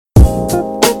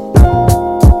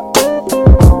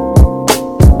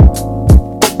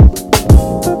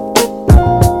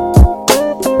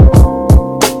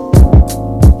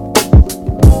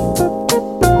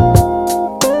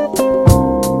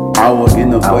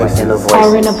voices.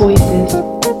 Our inner voices.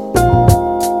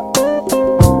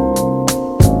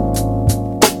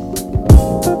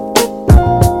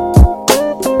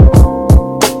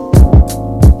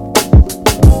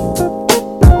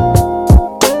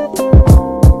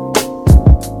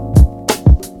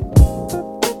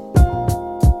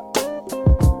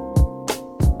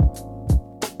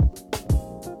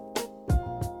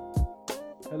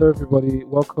 Hello, everybody.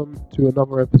 Welcome to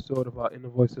another episode of our Inner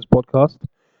Voices podcast.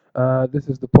 This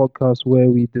is the podcast where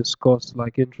we discuss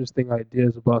interesting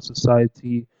ideas about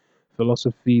society,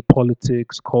 philosophy,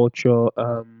 politics, culture,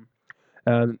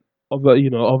 and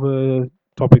other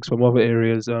topics from other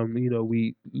areas.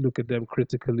 We look at them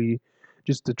critically,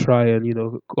 just to try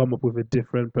and come up with a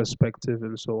different perspective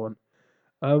and so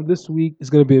on. This week is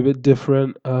going to be a bit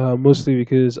different, mostly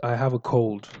because I have a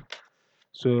cold.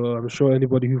 So I'm sure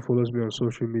anybody who follows me on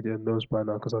social media knows by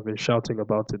now because I've been shouting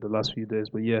about it the last few days.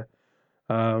 But yeah,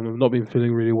 I've not been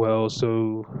feeling really well,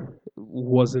 so it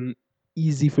wasn't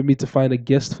easy for me to find a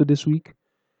guest for this week.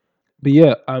 But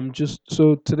yeah, I'm just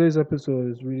so today's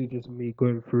episode is really just me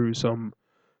going through some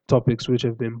topics which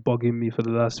have been bugging me for the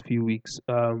last few weeks.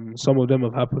 Some of them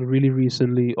have happened really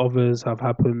recently, others have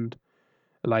happened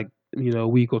like a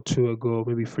week or two ago,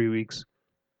 maybe 3 weeks.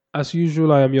 As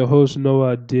usual, I am your host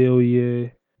Noah Deoye.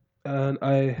 And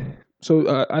I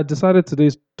decided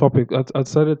today's topic. I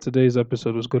decided today's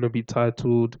episode was going to be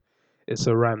titled "It's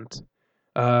a Rant,"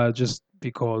 just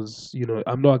because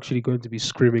I'm not actually going to be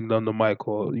screaming down the mic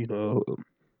or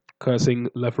cursing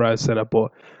left, right, center,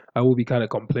 but I will be kind of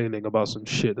complaining about some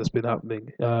shit that's been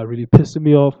happening, really pissing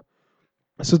me off.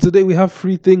 So today we have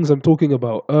three things I'm talking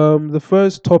about. The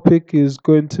first topic is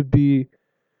going to be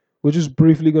we're just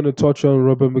briefly going to touch on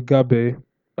Robert Mugabe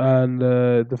and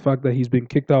the fact that he's been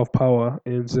kicked out of power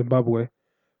in Zimbabwe,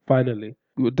 finally.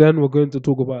 Then we're going to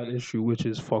talk about an issue which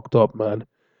is fucked up, man.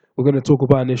 We're going to talk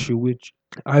about an issue which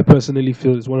I personally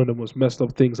feel is one of the most messed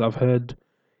up things I've heard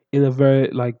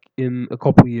in a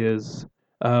couple years.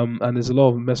 And there's a lot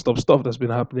of messed up stuff that's been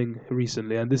happening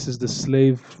recently. And this is the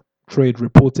slave trade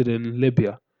reported in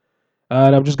Libya.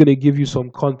 And I'm just going to give you some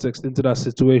context into that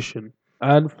situation.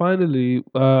 And finally,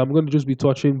 I'm going to just be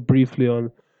touching briefly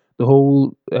on the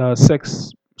whole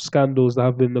sex scandals that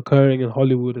have been occurring in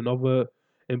Hollywood and other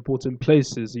important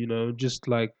places, just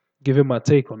like giving my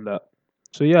take on that.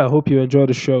 So, yeah, I hope you enjoy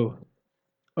the show.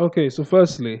 Okay, so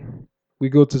firstly, we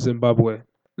go to Zimbabwe.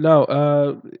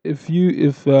 Now,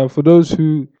 if for those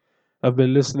who have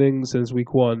been listening since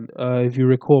week one, if you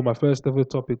recall, my first ever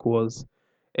topic was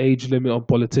age limit on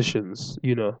politicians,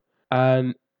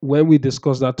 And when we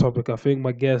discussed that topic, I think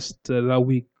my guest that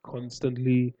week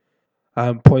constantly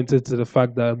pointed to the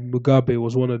fact that Mugabe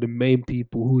was one of the main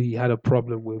people who he had a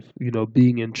problem with,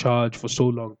 being in charge for so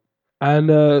long.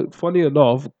 And funny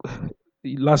enough,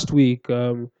 last week,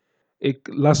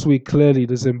 last week clearly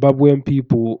the Zimbabwean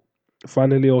people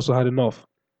finally also had enough.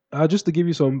 Just to give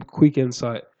you some quick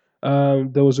insight,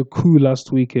 there was a coup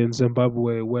last week in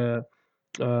Zimbabwe where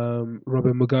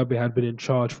Robert Mugabe had been in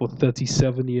charge for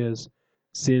 37 years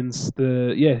since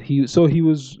the yeah he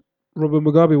was Robert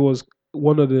Mugabe was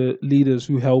one of the leaders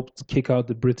who helped kick out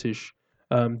the British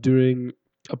during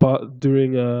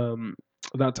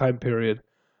that time period,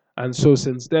 and so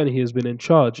since then he has been in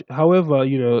charge. However,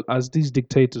 as these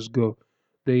dictators go,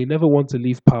 they never want to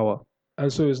leave power,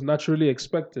 and so it's naturally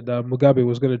expected that Mugabe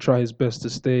was going to try his best to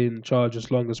stay in charge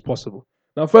as long as possible.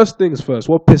 Now, first things first,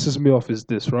 what pisses me off is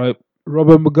this, right?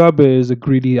 Robert Mugabe is a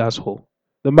greedy asshole.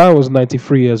 The man was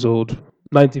 93 years old.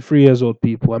 93 years old,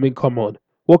 people. I mean, come on.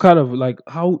 What kind of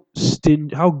how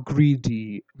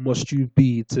greedy must you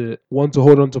be to want to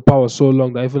hold on to power so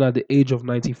long that even at the age of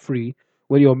 93,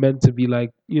 when you're meant to be not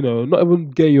even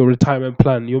get your retirement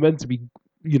plan, you're meant to be,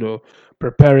 you know,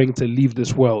 preparing to leave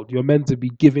this world. You're meant to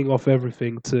be giving off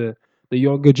everything to the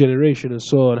younger generation and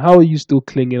so on. How are you still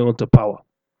clinging on to power?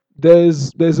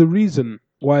 There's a reason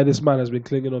why this man has been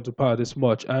clinging on to power this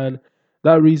much, and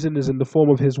that reason is in the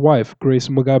form of his wife, Grace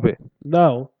Mugabe.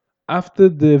 Now, after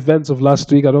the events of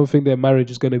last week, I don't think their marriage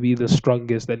is going to be the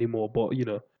strongest anymore. But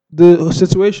the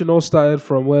situation all started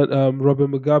from when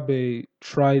Robert Mugabe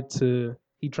tried to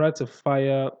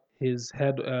fire his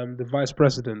head, the vice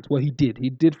president. Well, he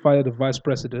did fire the vice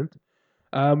president.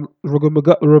 Robert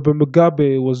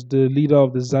Mugabe was the leader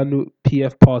of the ZANU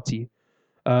PF party,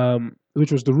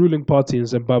 which was the ruling party in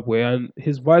Zimbabwe, and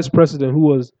his vice president, who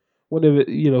was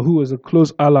who was a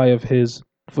close ally of his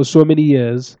for so many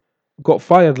years, got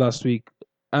fired last week.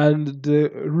 And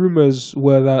the rumors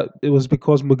were that it was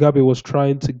because Mugabe was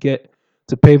trying to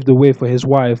pave the way for his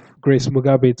wife, Grace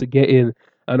Mugabe, to get in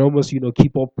and almost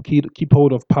keep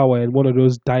hold of power in one of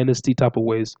those dynasty type of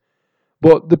ways.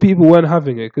 But the people weren't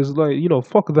having it because, like,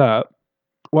 fuck that.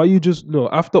 Why you just no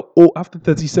after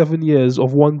 37 years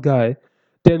of one guy,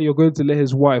 then you're going to let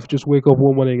his wife just wake up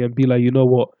one morning and be like, you know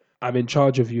what, I'm in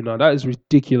charge of you now. That is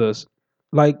ridiculous.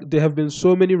 Like there have been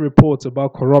so many reports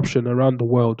about corruption around the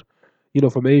world,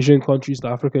 from Asian countries to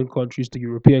African countries to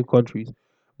European countries.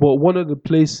 But one of the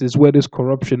places where this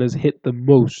corruption has hit the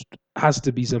most has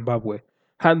to be Zimbabwe,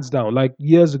 hands down. Like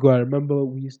years ago, I remember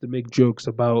we used to make jokes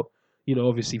about,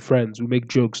 obviously friends. We make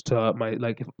jokes to my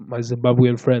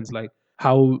Zimbabwean friends, like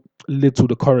how little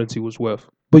the currency was worth.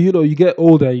 But you get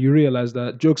older and you realize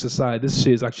that jokes aside, this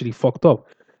shit is actually fucked up.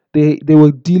 They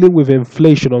were dealing with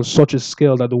inflation on such a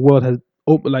scale that the world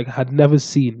had never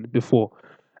seen before,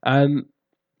 and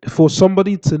for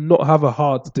somebody to not have a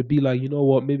heart to be like, you know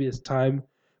what, maybe it's time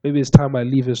I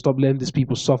leave and stop letting these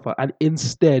people suffer, and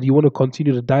instead you want to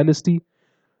continue the dynasty.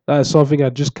 That is something I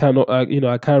just cannot,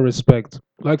 I can't respect.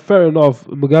 Like, fair enough,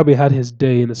 Mugabe had his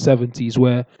day in the 70s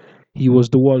where he was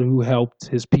the one who helped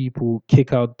his people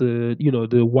kick out the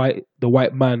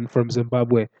white man from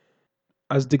Zimbabwe.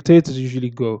 As dictators usually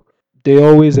go, they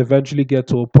always eventually get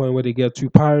to a point where they get too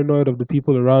paranoid of the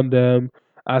people around them.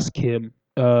 Ask him,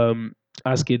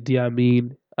 ask Idi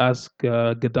Amin, ask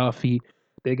Gaddafi.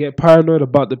 They get paranoid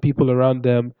about the people around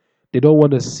them. They don't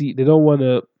want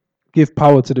to give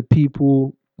power to the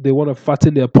people. They want to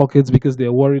fatten their pockets because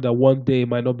they're worried that one day it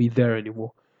might not be there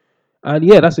anymore. And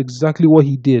yeah, that's exactly what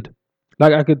he did.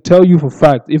 Like I could tell you for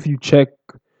fact, if you check,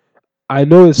 I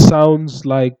know it sounds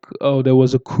like, oh, there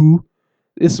was a coup.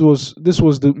 This was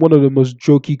the one of the most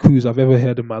jokey coups I've ever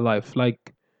heard in my life.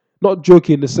 Like, not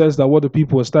jokey in the sense that what the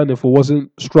people were standing for wasn't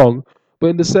strong, but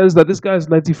in the sense that this guy is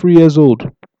 93 years old.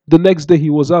 The next day he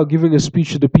was out giving a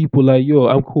speech to the people like, "Yo,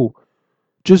 I'm cool."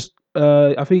 Just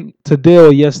I think today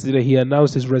or yesterday he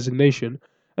announced his resignation,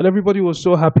 and everybody was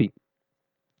so happy.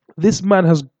 This man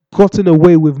has gotten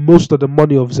away with most of the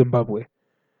money of Zimbabwe,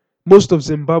 most of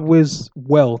Zimbabwe's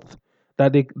wealth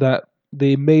that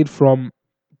they made from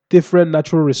different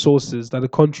natural resources that the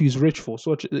country is rich for.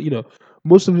 Such,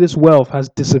 most of this wealth has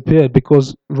disappeared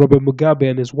because Robert Mugabe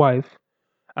and his wife,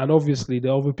 and obviously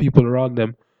the other people around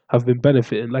them, have been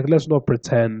benefiting. Like, let's not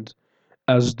pretend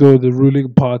as though the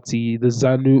ruling party, the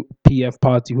ZANU PF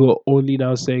party, who are only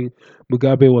now saying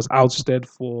Mugabe was ousted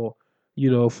for,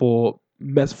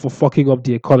 for fucking up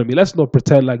the economy. Let's not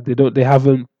pretend like they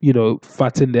haven't,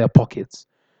 fattened their pockets.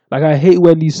 Like, I hate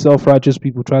when these self-righteous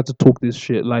people try to talk this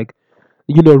shit. Like,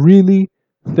 really,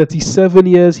 37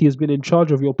 years he has been in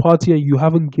charge of your party and you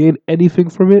haven't gained anything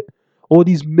from it. All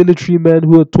these military men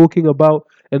who are talking about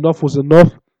enough was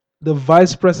enough. The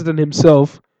vice president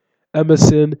himself,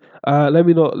 Emerson, let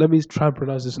me try and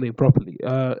pronounce this name properly.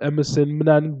 Emerson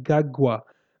Mnangagwa,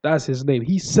 that's his name.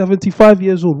 He's 75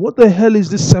 years old. What the hell is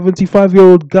this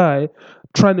 75-year-old guy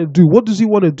trying to do? What does he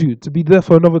want to do? To be there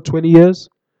for another 20 years?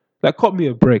 That cut me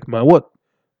a break, man. What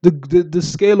the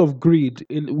scale of greed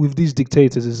in with these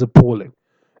dictators is appalling.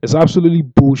 It's absolutely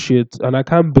bullshit, and I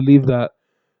can't believe that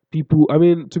people. I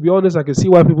mean, to be honest, I can see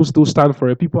why people still stand for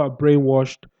it. People are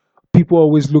brainwashed. People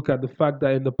always look at the fact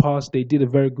that in the past they did a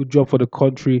very good job for the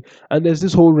country, and there's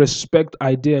this whole respect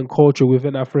idea and culture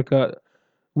within Africa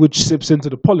which sips into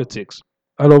the politics.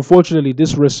 And unfortunately,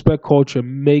 this respect culture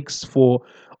makes for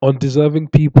undeserving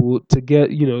people to get,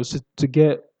 to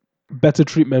get better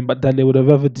treatment, but than they would have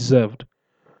ever deserved.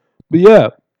 But yeah,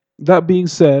 that being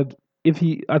said, if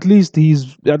he at least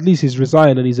he's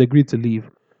resigned and he's agreed to leave.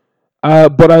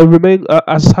 But I remain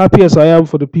as happy as I am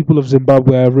for the people of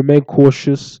Zimbabwe. I remain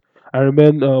cautious. I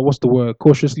remain what's the word?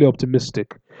 Cautiously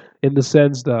optimistic, in the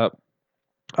sense that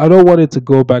I don't want it to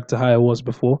go back to how it was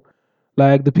before.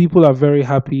 Like the people are very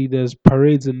happy. There's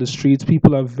parades in the streets.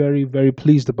 People are very, very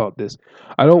pleased about this.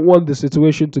 I don't want the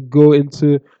situation to go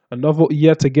into another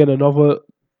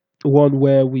one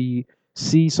where we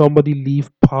see somebody leave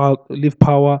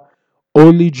power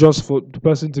only just for the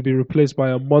person to be replaced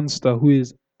by a monster who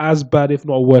is as bad, if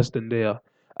not worse, than they are,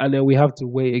 and then we have to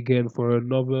wait again for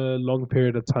another long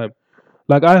period of time.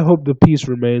 Like I hope the peace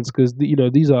remains because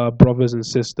these are our brothers and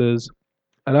sisters,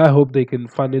 and I hope they can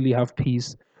finally have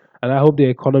peace, and I hope the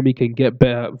economy can get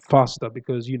better faster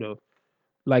because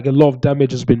like a lot of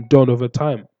damage has been done over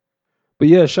time. But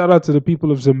yeah, shout out to the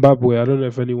people of Zimbabwe. I don't know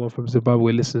if anyone from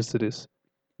Zimbabwe listens to this.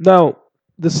 Now,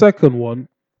 the second one,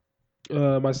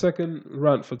 my second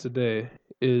rant for today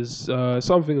is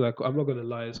something like I'm not gonna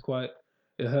lie,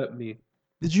 it hurt me.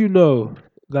 Did you know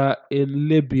that in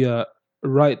Libya,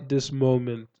 right this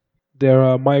moment, there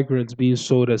are migrants being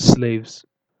sold as slaves?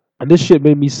 And this shit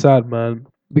made me sad, man.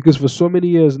 Because for so many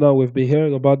years now, we've been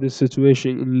hearing about this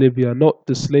situation in Libya, not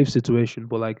the slave situation,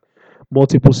 but like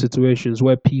multiple situations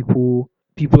where people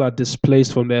People are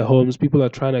displaced from their homes. People are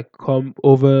trying to come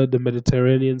over the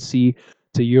Mediterranean Sea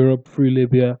to Europe through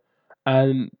Libya,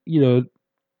 and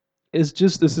it's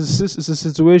a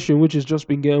situation which has just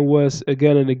been getting worse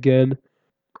again and again.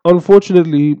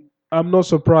 Unfortunately, I'm not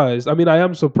surprised. I mean, I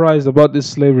am surprised about this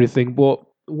slavery thing, but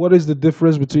what is the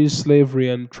difference between slavery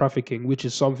and trafficking, which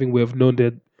is something we have known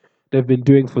that they've been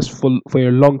doing for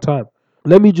a long time?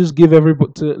 Let me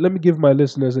give my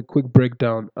listeners a quick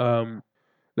breakdown.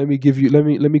 Let me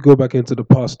go back into the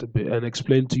past a bit and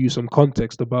explain to you some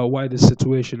context about why this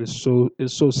situation is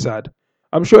so sad.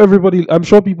 I'm sure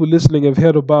people listening have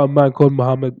heard about a man called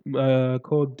Mohammed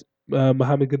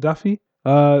Gaddafi.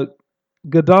 Uh,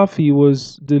 Gaddafi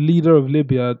was the leader of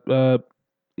Libya.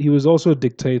 He was also a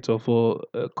dictator for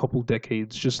a couple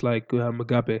decades, just like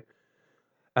Mugabe,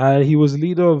 and he was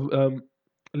leader of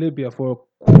Libya for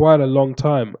quite a long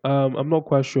time. I'm not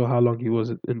quite sure how long he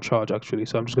was in charge actually,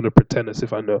 so I'm just going to pretend as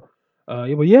if I know.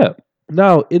 Yeah, but yeah.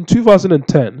 Now, in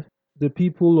 2010, the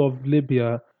people of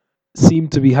Libya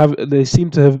they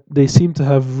seem to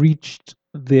have reached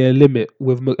their limit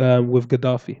with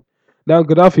Gaddafi. Now,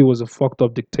 Gaddafi was a fucked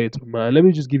up dictator, man. Let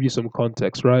me just give you some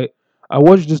context, right? I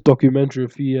watched this documentary a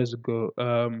few years ago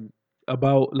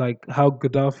about like how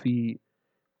Gaddafi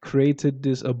created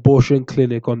this abortion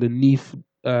clinic underneath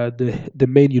the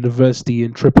main university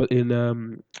in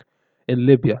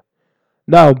Libya.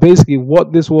 Now, basically,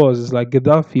 what this was is like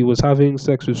Gaddafi was having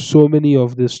sex with so many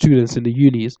of the students in the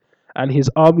unis, and his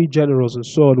army generals and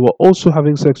so on were also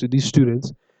having sex with these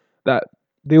students that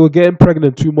they were getting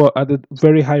pregnant too much at a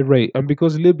very high rate. And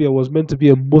because Libya was meant to be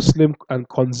a Muslim and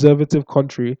conservative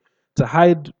country, to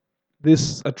hide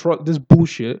this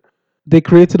bullshit, they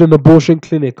created an abortion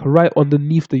clinic right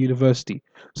underneath the university,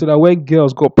 so that when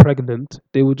girls got pregnant,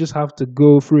 they would just have to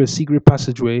go through a secret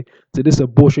passageway to this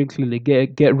abortion clinic,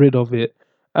 get rid of it,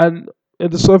 and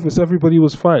at the surface, everybody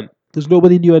was fine because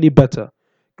nobody knew any better.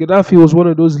 Gaddafi was one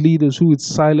of those leaders who would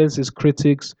silence his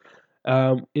critics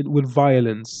with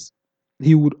violence.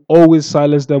 He would always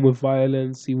silence them with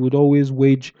violence. He would always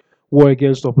wage war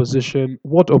against opposition.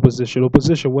 What opposition?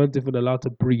 Opposition weren't even allowed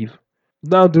to breathe.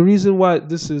 Now, the reason why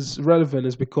this is relevant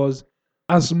is because,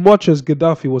 as much as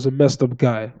Gaddafi was a messed up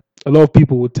guy, a lot of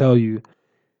people would tell you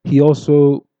he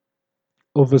also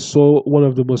oversaw one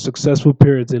of the most successful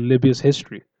periods in Libya's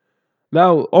history.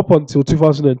 Now, up until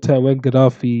 2010, when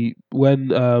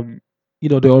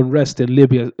the unrest in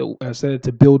Libya started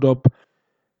to build up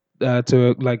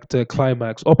to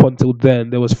climax. Up until then,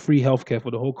 there was free healthcare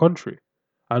for the whole country.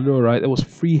 I know, right? There was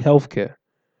free healthcare.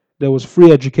 There was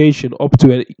free education up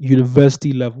to a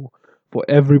university level for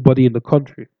everybody in the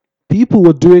country. People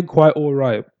were doing quite all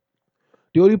right.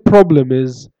 The only problem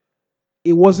is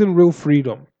it wasn't real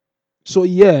freedom. So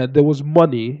yeah, there was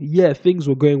money. Yeah, things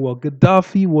were going well.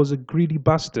 Gaddafi was a greedy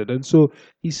bastard, and so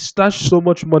he stashed so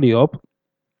much money up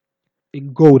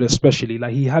in gold, especially.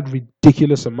 Like he had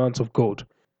ridiculous amounts of gold.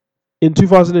 In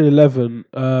 2011,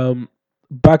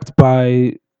 backed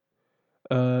by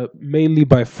mainly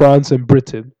by France and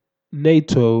Britain,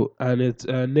 NATO and its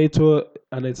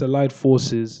allied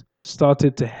forces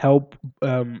started to help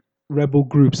rebel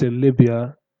groups in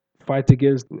Libya fight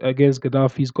against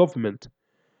Gaddafi's government.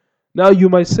 Now you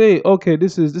might say, okay,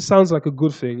 this sounds like a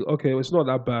good thing. Okay, it's not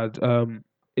that bad.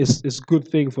 It's a good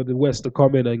thing for the West to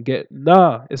come in and get.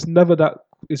 Nah, it's never that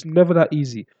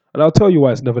easy. And I'll tell you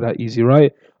why it's never that easy,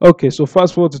 right? Okay, so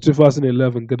fast forward to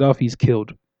 2011, Gaddafi's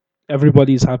killed.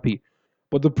 Everybody's happy.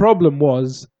 But the problem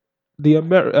was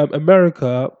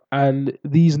America and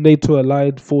these NATO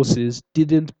allied forces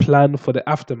didn't plan for the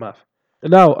aftermath.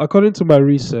 Now, according to my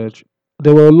research,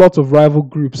 there were a lot of rival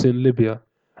groups in Libya,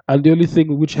 and the only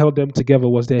thing which held them together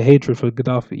was their hatred for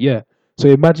Gaddafi. Yeah. So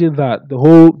imagine that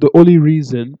the only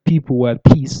reason people were at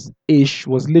peace ish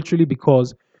was literally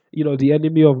because the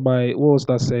enemy of my what was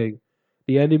that saying?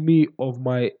 The enemy of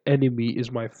my enemy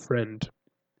is my friend.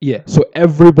 Yeah. So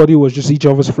everybody was just each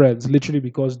other's friends, literally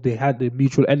because they had a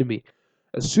mutual enemy.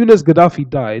 As soon as Gaddafi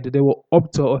died, there were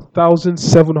up to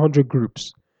 1,700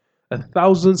 groups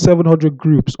 1,700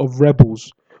 groups of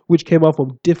rebels which came out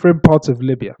from different parts of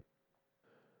Libya.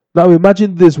 Now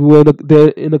imagine this: they're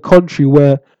in a country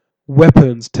where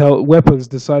weapons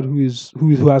decide who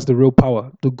has the real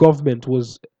power. The government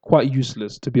was quite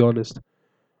useless, to be honest,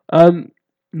 and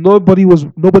nobody was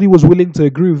willing to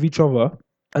agree with each other,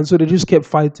 and so they just kept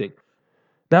fighting.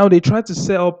 Now they tried to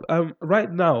set up.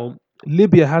 Right now,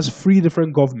 Libya has three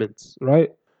different governments,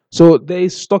 right? So they're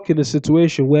stuck in a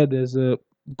situation where there's a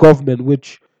government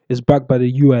which is backed by the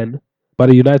UN, by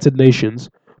the United Nations,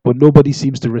 but nobody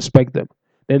seems to respect them.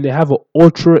 Then they have an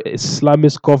ultra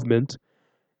Islamist government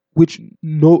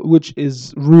which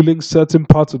is ruling certain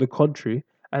parts of the country,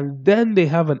 and then they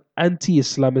have an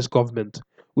anti-Islamist government,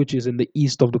 which is in the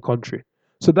east of the country.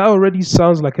 So that already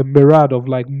sounds like a myriad of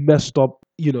like messed up,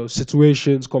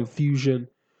 situations, confusion.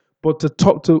 But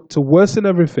to worsen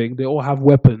everything, they all have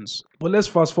weapons. But let's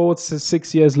fast forward to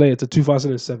 6 years later to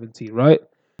 2017, right?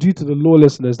 Due to the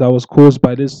lawlessness that was caused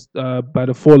by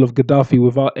the fall of Gaddafi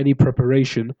without any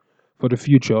preparation for the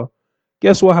future,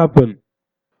 guess what happened?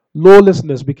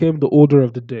 Lawlessness became the order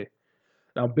of the day.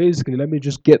 Now, basically, let me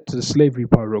just get to the slavery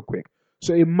part real quick.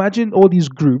 So imagine all these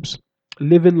groups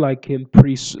living like in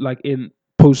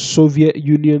post-Soviet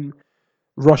Union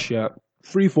Russia,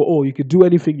 free for all. You could do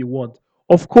anything you want.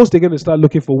 Of course, they're going to start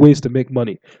looking for ways to make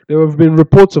money. There have been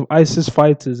reports of ISIS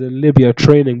fighters in Libya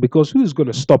training because who's going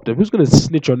to stop them? Who's going to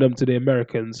snitch on them to the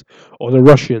Americans or the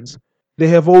Russians?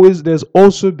 There's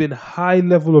also been high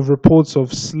level of reports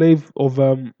of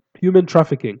human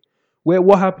trafficking, where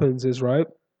what happens is, right,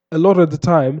 a lot of the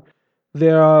time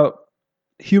there are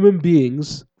human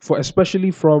beings, for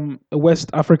especially from West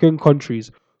African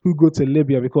countries, who go to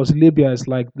Libya because Libya is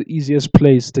like the easiest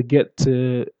place to get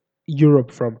to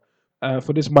Europe from,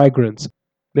 for these migrants.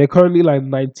 There are currently like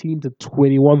 19 to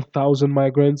 21,000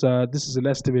 migrants. This is an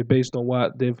estimate based on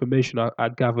what the information I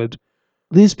gathered.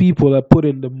 These people are put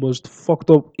in the most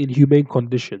fucked up, inhumane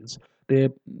conditions. They're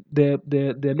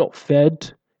not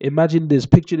fed. Imagine this.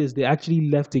 Picture this. They're actually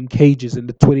left in cages in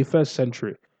the 21st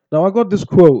century. Now, I got this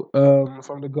quote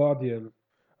from The Guardian.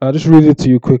 I'll just read it to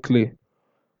you quickly.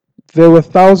 There were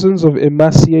thousands of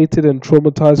emaciated and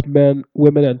traumatized men,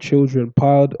 women, and children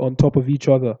piled on top of each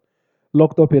other,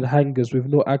 locked up in hangars with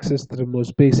no access to the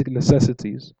most basic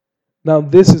necessities. Now,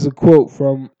 this is a quote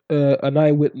from an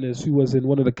eyewitness who was in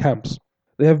one of the camps.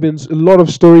 There have been a lot of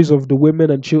stories of the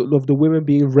women and children of the women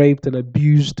being raped and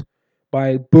abused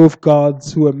by both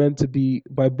guards who are meant to be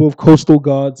by both coastal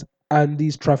guards and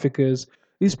these traffickers.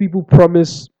 These people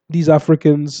promise these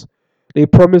Africans, they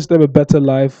promise them a better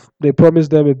life, they promise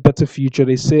them a better future.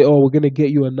 They say, "Oh, we're gonna get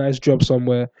you a nice job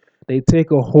somewhere." They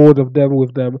take a hold of them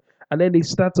with them, and then they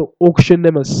start to auction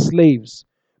them as slaves,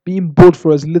 being bought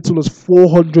for as little as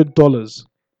 $400.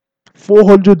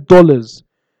 $400.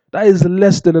 That is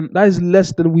less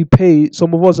than we pay.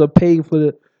 Some of us are paying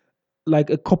for like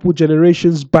a couple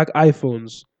generations back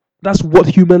iPhones. That's what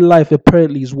human life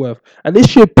apparently is worth. And this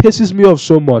shit pisses me off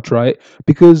so much, right?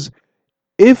 Because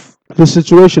if the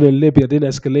situation in Libya didn't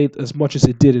escalate as much as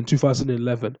it did in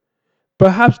 2011,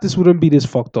 perhaps this wouldn't be this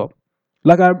fucked up.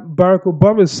 Like Barack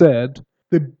Obama said,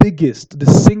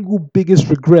 the single biggest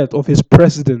regret of his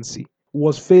presidency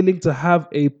was failing to have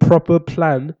a proper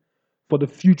plan for the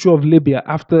future of Libya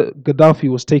after Gaddafi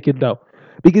was taken down.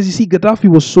 Because you see, Gaddafi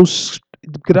was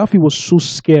so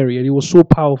scary and he was so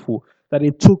powerful that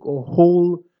it took a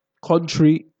whole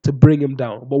country to bring him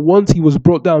down. But once he was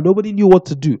brought down, nobody knew what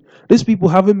to do. These people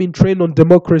haven't been trained on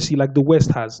democracy like the West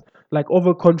has, like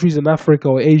other countries in Africa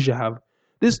or Asia have.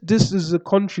 This is a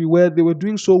country where they were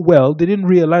doing so well, they didn't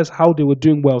realize how they were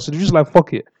doing well, so they're just like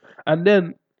fuck it. And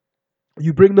then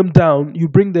you bring them down, you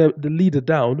bring the leader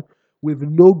down with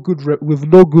no good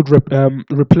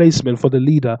replacement for the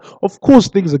leader. Of course,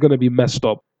 things are gonna be messed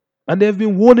up. And they've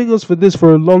been warning us for this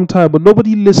for a long time, but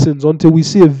nobody listens until we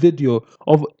see a video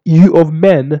of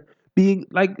men being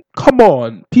like, come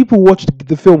on. People watched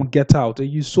the film Get Out and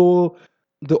you saw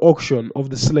the auction of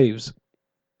the slaves.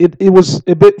 It was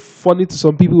a bit funny to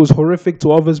some people, it was horrific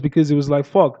to others because it was like,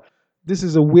 fuck, this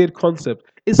is a weird concept.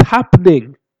 It's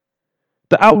happening.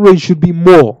 The outrage should be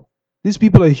more. These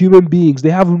people are human beings.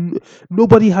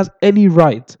 Nobody has any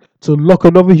right to lock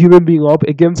another human being up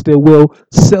against their will,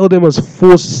 sell them as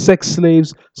forced sex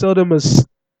slaves, sell them as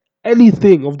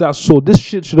anything of that sort. This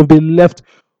shit should have been left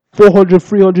 400,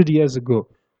 300 years ago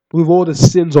with all the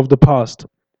sins of the past.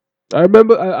 I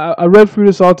remember I read through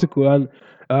this article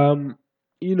and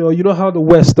you know how the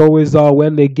West always are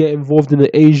when they get involved in the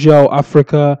Asia or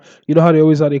Africa. You know how they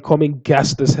always are. They come in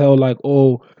gassed as hell, like,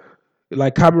 oh,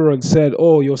 like Cameron said,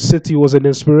 "Oh, your city was an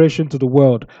inspiration to the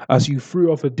world as you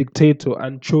threw off a dictator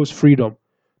and chose freedom."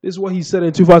 This is what he said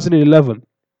in 2011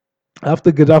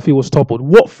 after Gaddafi was toppled.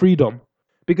 What freedom?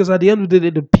 Because at the end of the day,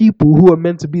 the people who are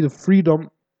meant to be the freedom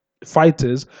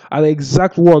fighters are the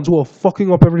exact ones who are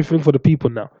fucking up everything for the people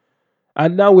now.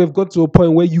 And now we've got to a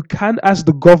point where you can ask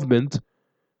the government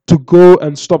to go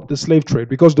and stop the slave trade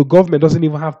because the government doesn't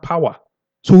even have power.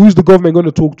 So who's the government going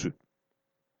to talk to?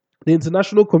 The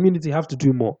international community have to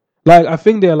do more. Like I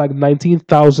think there are like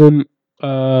 19,000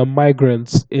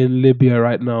 migrants in Libya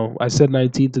right now. I said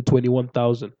 19 to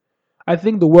 21,000. I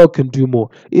think the world can do more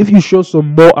if you show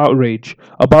some more outrage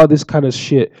about this kind of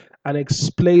shit and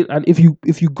explain. And if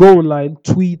you go online,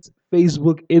 tweet,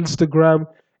 Facebook, Instagram,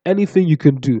 anything you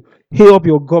can do. Hit up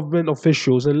your government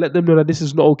officials and let them know that this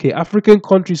is not okay. African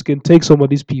countries can take some of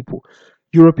these people.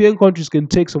 European countries can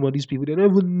take some of these people. They're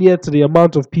not even near to the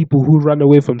amount of people who ran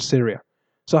away from Syria.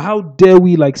 So how dare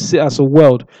we like sit as a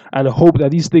world and hope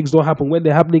that these things don't happen when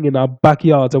they're happening in our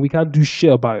backyards and we can't do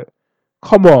shit about it?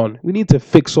 Come on, we need to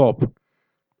fix up.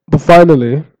 But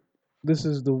finally, this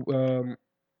is the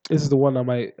one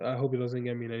I hope it doesn't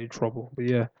get me in any trouble. But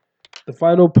yeah, the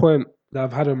final point that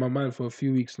I've had in my mind for a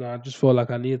few weeks now, I just felt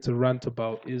like I needed to rant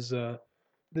about is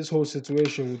this whole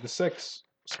situation with the sex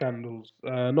scandals.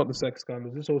 Not the sex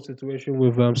scandals. This whole situation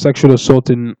with sexual assault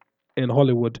in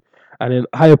Hollywood and in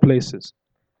higher places.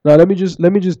 Now let me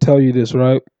just tell you this,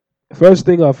 right? First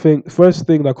thing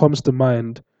that comes to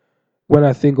mind when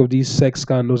I think of these sex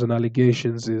scandals and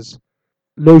allegations is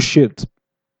no shit.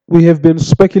 We have been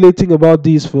speculating about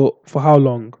these for how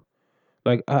long?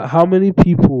 Like, how many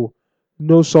people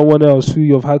know someone else who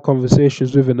you've had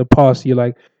conversations with in the past? You're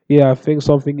like, yeah, I think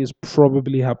something is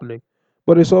probably happening.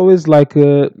 But it's always like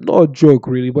not a joke,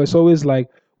 really, but it's always like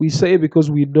we say it because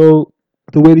we know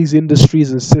the way these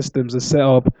industries and systems are set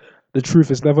up. The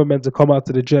truth is never meant to come out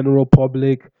to the general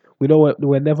public. We know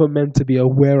we're never meant to be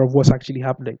aware of what's actually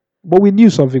happening. But we knew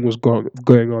something was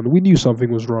going on. We knew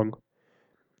something was wrong.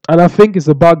 And I think it's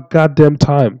about goddamn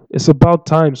time. It's about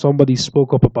time somebody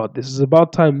spoke up about this. It's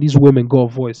about time these women got a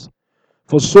voice.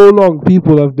 For so long,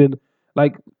 people have been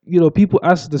like, people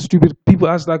ask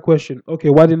that question, okay,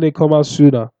 why didn't they come out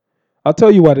sooner? I'll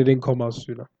tell you why they didn't come out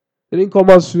sooner. They didn't come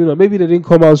out sooner. Maybe they didn't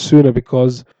come out sooner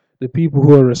because the people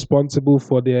who are responsible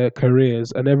for their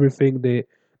careers and everything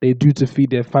they do to feed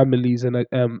their families and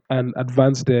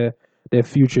advance their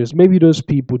futures. Maybe those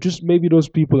people, just maybe those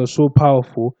people are so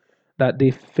powerful that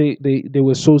they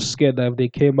were so scared that if they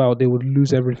came out, they would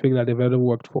lose everything that they've ever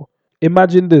worked for.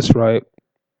 Imagine this, right?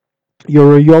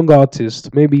 You're a young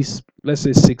artist, maybe let's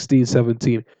say 16,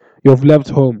 17. You've left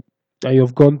home and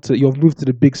you've moved to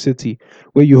the big city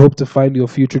where you hope to find your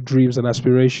future dreams and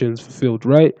aspirations fulfilled,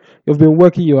 right? You've been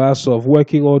working your ass off,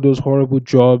 working all those horrible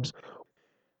jobs,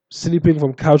 sleeping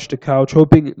from couch to couch,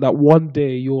 hoping that one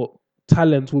day your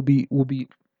talent will be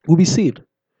seen,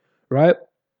 right?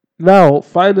 Now,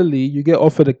 finally, you get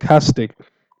offered a casting.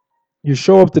 You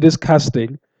show up to this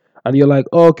casting and you're like,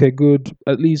 oh, okay, good.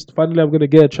 At least finally I'm going to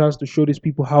get a chance to show these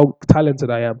people how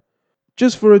talented I am.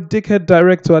 Just for a dickhead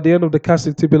director at the end of the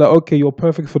casting to be like, okay, you're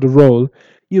perfect for the role,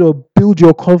 build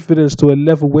your confidence to a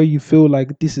level where you feel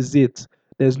like this is it.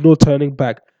 There's no turning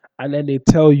back. And then they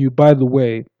tell you, by the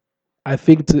way, I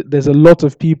think there's a lot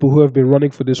of people who have been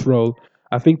running for this role.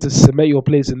 I think to cement your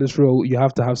place in this role, you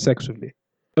have to have sex with me.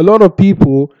 A lot of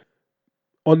people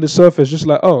on the surface just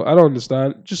like, oh, I don't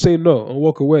understand. Just say no and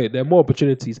walk away. There are more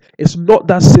opportunities. It's not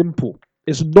that simple.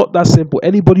 It's not that simple.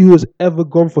 Anybody who has ever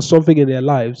gone for something in their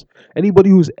lives,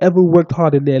 anybody who's ever worked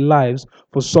hard in their lives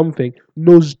for something,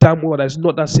 knows damn well that it's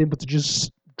not that simple to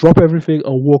just drop everything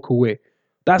and walk away.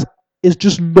 That's it's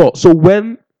just not. So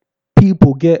when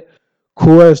people get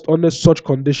coerced under such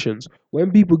conditions,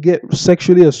 when people get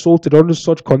sexually assaulted under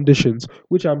such conditions,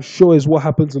 which I'm sure is what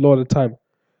happens a lot of the time,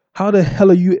 how the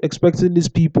hell are you expecting these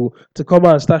people to come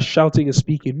out and start shouting and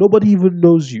speaking? Nobody even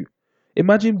knows you.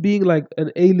 Imagine being like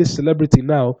an A-list celebrity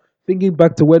now, thinking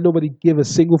back to when nobody gave a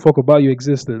single fuck about your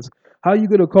existence. How are you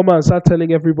gonna come out and start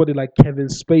telling everybody like Kevin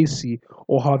Spacey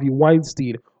or Harvey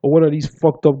Weinstein or one of these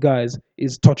fucked up guys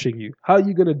is touching you? How are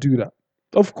you gonna do that?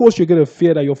 Of course, you're gonna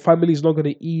fear that your family is not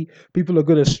gonna eat. People are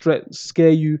gonna scare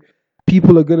you.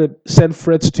 People are gonna send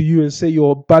threats to you and say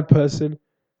you're a bad person.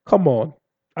 Come on.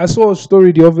 I saw a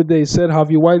story the other day. It said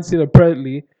Harvey Weinstein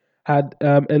apparently had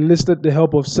enlisted the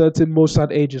help of certain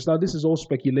Mossad agents. Now, this is all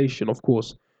speculation, of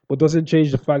course, but doesn't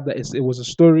change the fact that it was a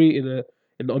story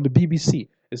on the BBC.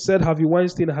 It said Harvey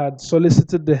Weinstein had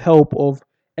solicited the help of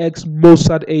ex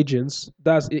Mossad agents,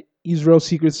 that's Israel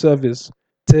Secret Service,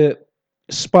 to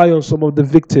spy on some of the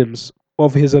victims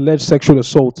of his alleged sexual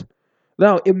assault.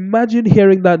 Now, imagine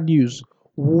hearing that news.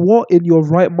 What in your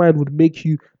right mind would make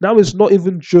you? Now, it's not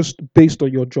even just based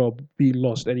on your job being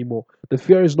lost anymore. The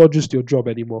fear is not just your job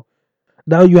anymore.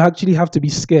 Now, you actually have to be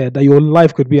scared that your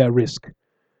life could be at risk.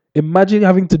 Imagine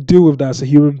having to deal with that as a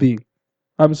human being.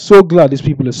 I'm so glad these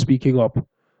people are speaking up.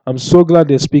 I'm so glad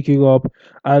they're speaking up.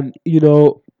 And,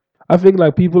 I think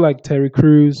like people like Terry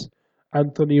Crews,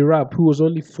 Anthony Rapp, who was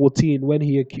only 14 when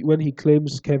he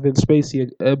claims Kevin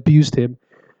Spacey abused him.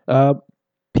 Uh,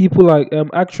 People like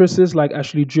actresses like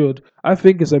Ashley Judd, I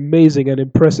think it's amazing and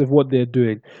impressive what they're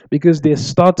doing because they're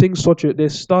starting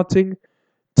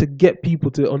to get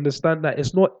people to understand that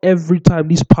it's not every time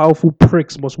these powerful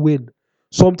pricks must win.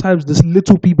 sometimes these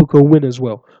little people can win as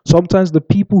well. Sometimes the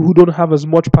people who don't have as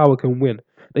much power can win.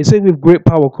 They say with great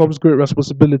power comes great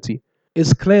responsibility.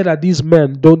 It's clear that these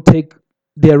men don't take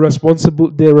their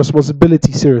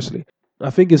responsibility seriously. I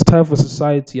think it's time for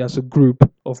society as a group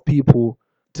of people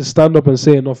to stand up and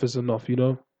say enough is enough, you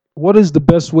know? What is the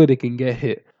best way they can get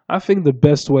hit? I think the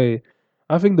best way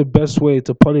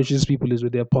to punish these people is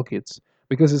with their pockets.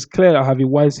 Because it's clear that Harvey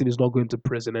Weinstein is not going to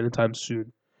prison anytime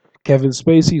soon. Kevin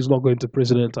Spacey is not going to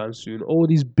prison anytime soon. All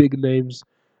these big names,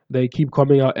 they keep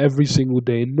coming out every single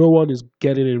day. No one is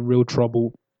getting in real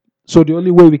trouble. So the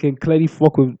only way we can clearly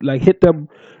fuck with, like, hit them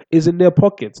is in their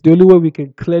pockets. The only way we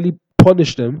can clearly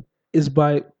punish them is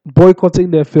by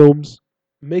boycotting their films,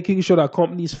 making sure that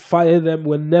companies fire them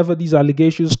whenever these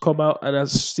allegations come out and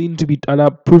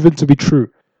are proven to be true.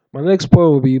 My next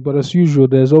point will be, but as usual,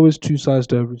 there's always two sides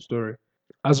to every story.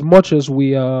 As much as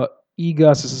we are eager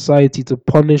as a society to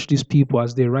punish these people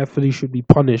as they rightfully should be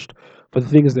punished for the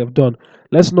things they've done,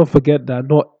 let's not forget that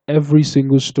not every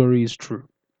single story is true.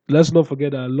 Let's not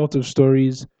forget that a lot of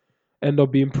stories end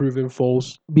up being proven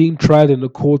false. Being tried in a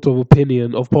court of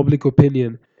opinion, of public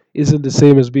opinion, isn't the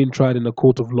same as being tried in a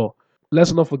court of law.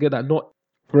 Let's not forget that not,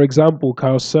 for example,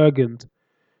 Carl Sergeant,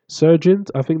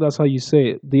 I think that's how you say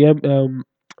it, the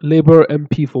Labour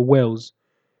MP for Wales.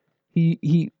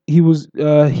 He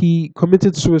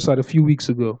committed suicide a few weeks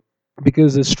ago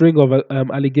because a string of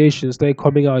allegations started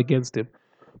coming out against him.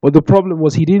 But the problem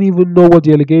was he didn't even know what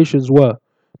the allegations were.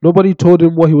 Nobody told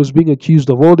him what he was being accused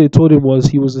of. All they told him was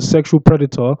he was a sexual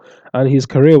predator and his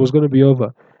career was going to be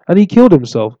over. And he killed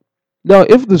himself. Now,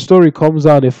 if the story comes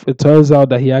out, if it turns out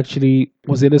that he actually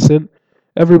was innocent,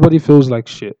 everybody feels like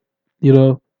shit. You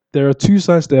know, there are two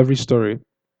sides to every story,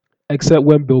 except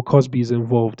when Bill Cosby is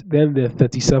involved. Then there are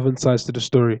 37 sides to the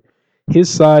story. His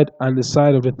side and the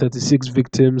side of the 36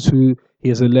 victims who he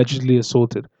has allegedly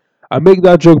assaulted. I make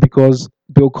that joke because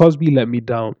Bill Cosby let me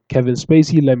down. Kevin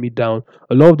Spacey let me down.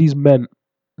 A lot of these men,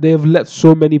 they have let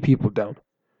so many people down,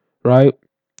 right?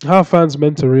 How are fans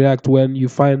meant to react when you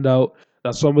find out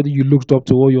that somebody you looked up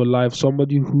to all your life,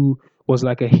 somebody who was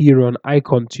like a hero, an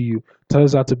icon to you,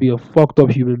 turns out to be a fucked up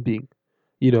human being?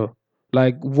 You know,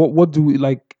 like what do we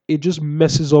like? It just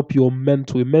messes up your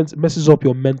messes up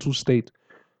your mental state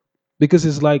because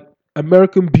it's like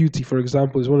American Beauty, for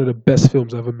example, is one of the best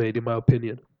films ever made, in my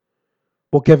opinion.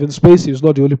 But Kevin Spacey is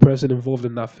not the only person involved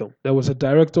in that film. There was a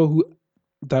director who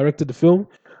directed the film.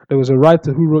 There was a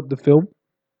writer who wrote the film,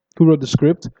 who wrote the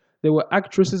script. There were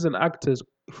actresses and actors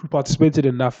who participated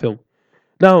in that film.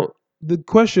 Now, the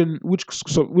question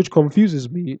which confuses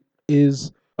me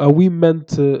is: are we meant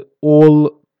to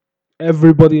all,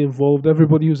 everybody involved,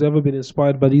 everybody who's ever been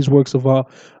inspired by these works of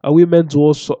art, are we meant to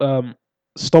also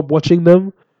stop watching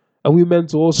them? Are we meant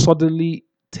to all suddenly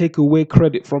take away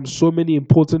credit from so many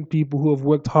important people who have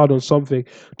worked hard on something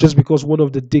just because one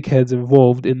of the dickheads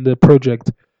involved in the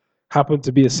project happened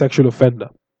to be a sexual offender?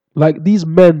 Like, these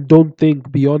men don't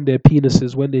think beyond their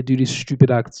penises when they do these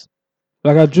stupid acts.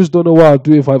 Like, I just don't know what I'll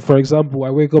do if for example, I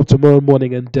wake up tomorrow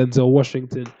morning and Denzel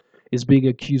Washington is being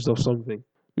accused of something.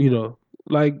 You know,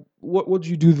 like, what do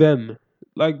you do then?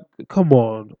 Like, come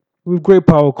on. With great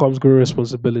power comes great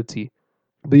responsibility.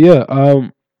 But yeah,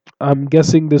 I'm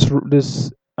guessing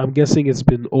I'm guessing it's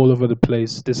been all over the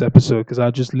place this episode because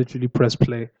I just literally pressed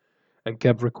play and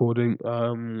kept recording.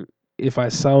 If I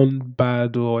sound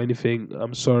bad or anything,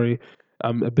 I'm sorry.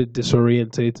 I'm a bit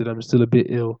disorientated. I'm still a bit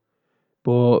ill.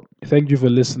 But thank you for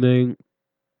listening.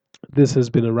 This has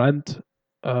been a rant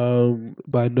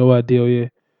by Noah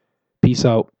Adeoye. Peace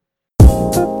out.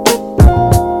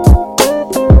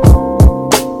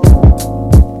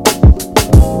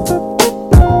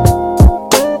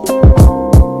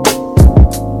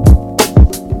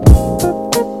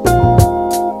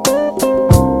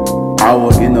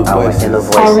 Our inner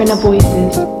voices. Our inner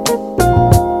voices.